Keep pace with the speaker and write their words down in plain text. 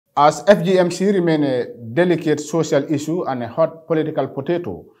As FGMC remain a delicate social issue and a hot political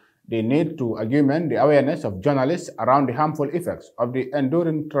potato, they need to augment the awareness of journalists around the harmful effects of the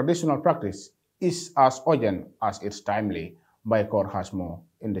enduring traditional practice is as urgent as it's timely. Baikor has more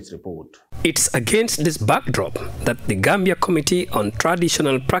in this report. It's against this backdrop that the Gambia Committee on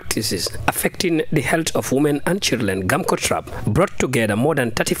Traditional Practices Affecting the Health of Women and Children, GAMCOTRAP, brought together more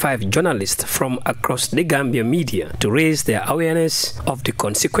than 35 journalists from across the Gambia media to raise their awareness of the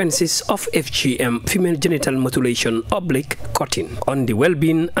consequences of FGM, female genital mutilation, cutting, on the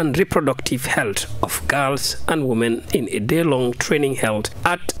well-being and reproductive health of girls and women in a day-long training held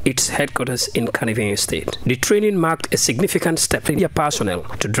at its headquarters in Caribbean State. The training marked a significant step for their personnel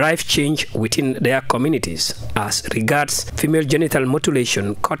to drive change within their communities as regards female genital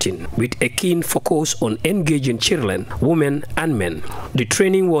mutilation cutting, with a keen focus on engaging children, women and men. The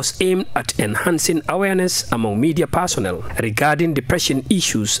training was aimed at enhancing awareness among media personnel regarding the pressing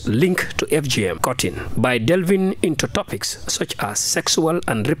issues linked to FGM cutting by delving into topics such as sexual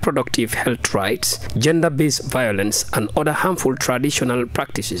and reproductive health rights, gender-based violence and other harmful traditional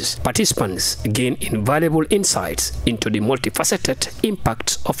practices. Participants gained invaluable insights into the multifaceted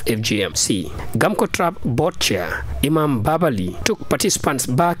impacts of FGM. GAMCOTRAP board chair Imam Babali took participants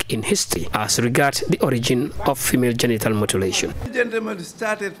back in history as regards the origin of female genital mutilation. The gentleman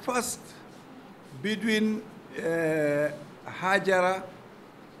started first between Hajara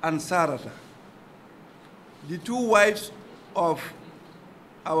and Sarata, the two wives of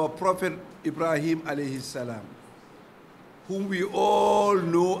our Prophet Ibrahim alayhi salam, whom we all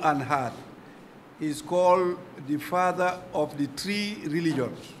know and heard. He is called the father of the three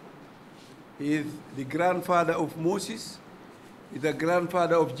religions. He is the grandfather of Moses, he is the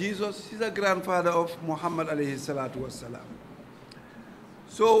grandfather of Jesus, he is the grandfather of Muhammad alayhi salatu wasalam.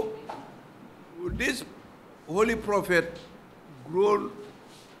 So this holy prophet grew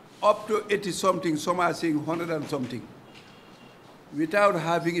up to 80-something, some are saying 100 and something, without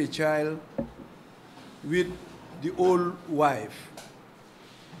having a child with the old wife.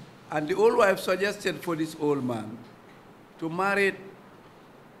 And the old wife suggested for this old man to marry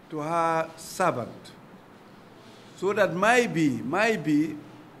to her servant, so that maybe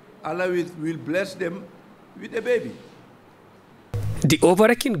Allah will bless them with a baby. The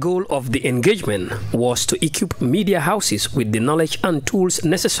overarching goal of the engagement was to equip media houses with the knowledge and tools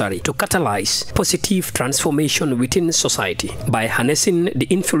necessary to catalyze positive transformation within society by harnessing the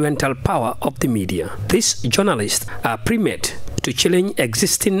influential power of the media. These journalists are pre-made to challenge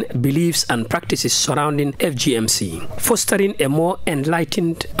existing beliefs and practices surrounding FGMC, fostering a more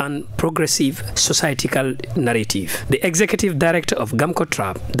enlightened and progressive societal narrative. The executive director of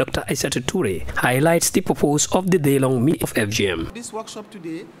GAMCOTRAP, Dr. Aissatou Toure, highlights the purpose of the day-long meeting of FGM. This workshop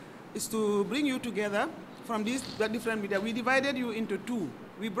today is to bring you together from these different media. We divided you into two.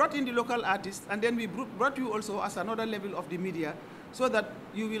 We brought in the local artists, and then we brought you also as another level of the media, so that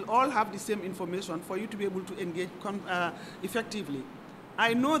you will all have the same information for you to be able to engage effectively.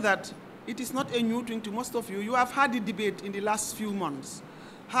 I know that it is not a new thing to most of you. You have had the debate in the last few months,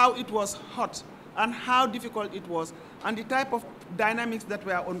 how it was hot and how difficult it was, and the type of dynamics that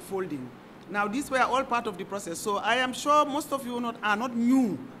were unfolding. Now, these were all part of the process. So I am sure most of you are not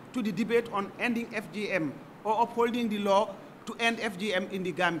new to the debate on ending FGM or upholding the law to end FGM in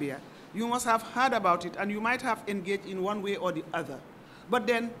the Gambia. You must have heard about it, and you might have engaged in one way or the other. But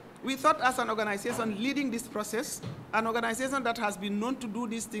then we thought, as an organization leading this process, an organization that has been known to do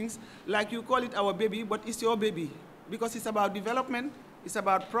these things, like you call it our baby, but it's your baby, because it's about development, it's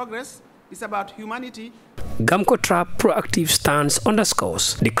about progress, it's about humanity. GAMCOTRAP proactive stance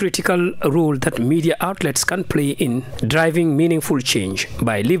underscores the critical role that media outlets can play in driving meaningful change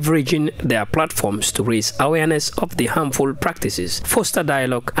by leveraging their platforms to raise awareness of the harmful practices, foster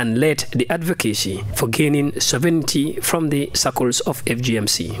dialogue, and lead the advocacy for gaining sovereignty from the circles of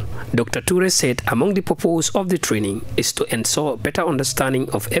FGMC. Dr. Toure said among the purpose of the training is to ensure better understanding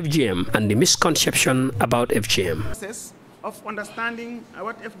of FGM and the misconception about FGM. Of understanding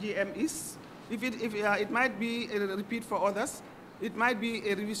what FGM is. It might be a repeat for others, it might be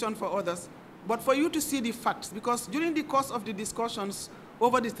a revision for others, but for you to see the facts, because during the course of the discussions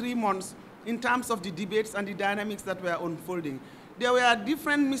over the 3 months, in terms of the debates and the dynamics that were unfolding, there were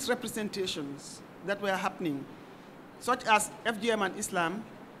different misrepresentations that were happening, such as FGM and Islam,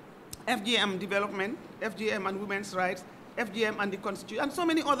 FGM development, FGM and women's rights, FGM and the Constitution, and so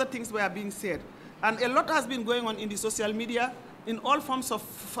many other things were being said. And a lot has been going on in the social media, in all forms of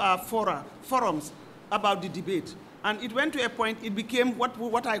forums about the debate. And it went to a point, it became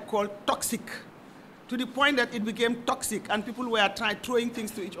what I call toxic, to the point that it became toxic and people were throwing things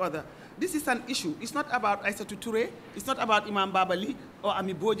to each other. this is an issue. It's not about Aïssatou Touré, it's not about Imam Babali or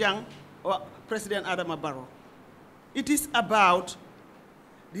Ami Bojang or President Adama Barrow. It is about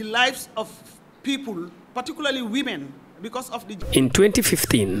the lives of people, particularly women, because of the... In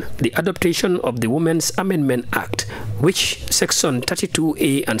 2015, the adoption of the Women's Amendment Act, which Section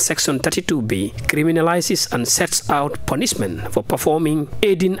 32A and Section 32B criminalizes and sets out punishment for performing,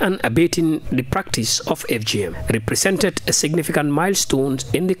 aiding and abating the practice of FGM, represented a significant milestone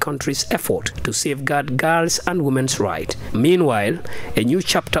in the country's effort to safeguard girls' and women's rights. Meanwhile, a new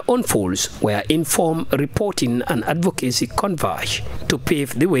chapter unfolds where informed reporting and advocacy converge to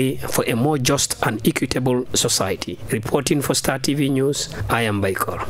pave the way for a more just and equitable society. Reporting for Star TV News, I am Baikor.